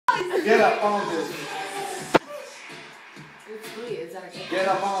Get up on this. Get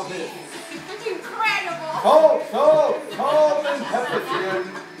up on this. Incredible. Cold and pepper here.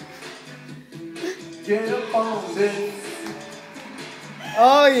 Get up on this.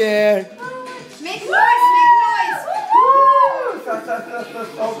 Oh yeah. Make noise, make noise.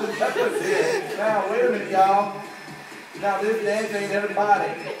 Salt and pepper here. Now wait a minute, y'all. Now this dance ain't everybody.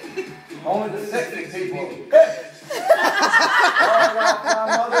 Only the sexy people. Hey! All right,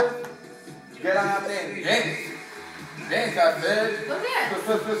 mothers, get out there and dance. Dance, I said. Look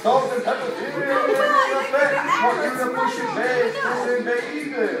at. Salt and pepper here. Want you to push your bed, baby.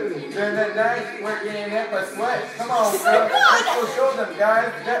 Then that night we're getting up a sweat. Come on, girl. Let's show them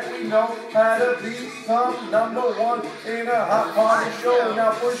guys that we know how to become #1 in a hot party show.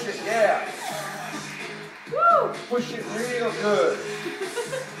 Now push it, yeah. Woo. Push it real good.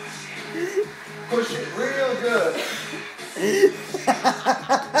 Push it real good.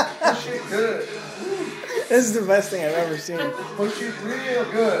 Push it good. This is the best thing I've ever seen. Push it real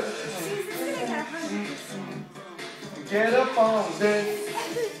good. Get up on this.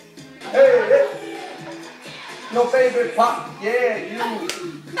 Hey, hey. No baby pop, yeah, you.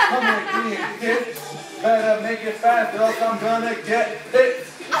 Come with me and get. Better make it fast, or else I'm gonna get it.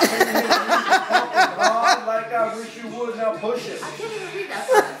 Hard like I wish you would. Now push it. I can't even read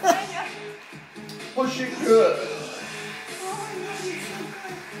that. Push it good.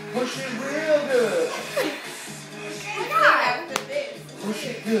 Push it real good. Push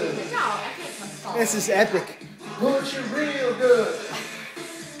it good. This is epic. Push it real good.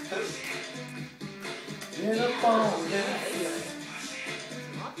 Get up on this.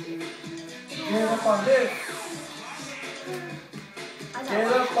 Get up on this. Get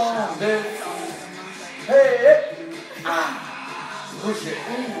up on this. Hey, hey. Ah. Push it,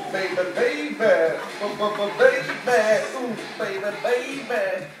 ooh, baby, baby, baby, ooh, baby, baby,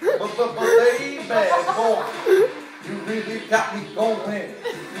 boy, you really got me going,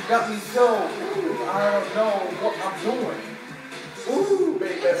 you got me so, ooh, I don't know what I'm doing, ooh,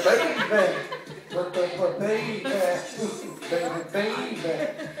 baby, baby, baby,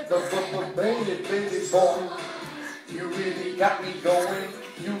 baby, boy, you really got me going,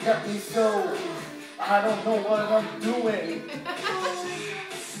 you got me so, I don't know what I'm doing.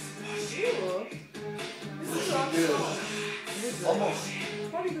 Push it good. Almost.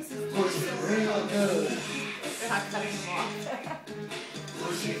 Push it real good.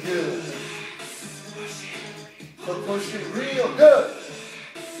 Push it good. So push it real good.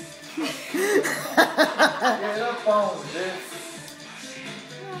 Get up on this.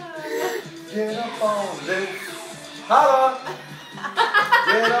 Get up on this. Holla.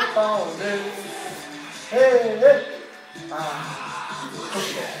 Get up on this. Hey, hey. Ah,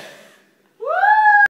 push it.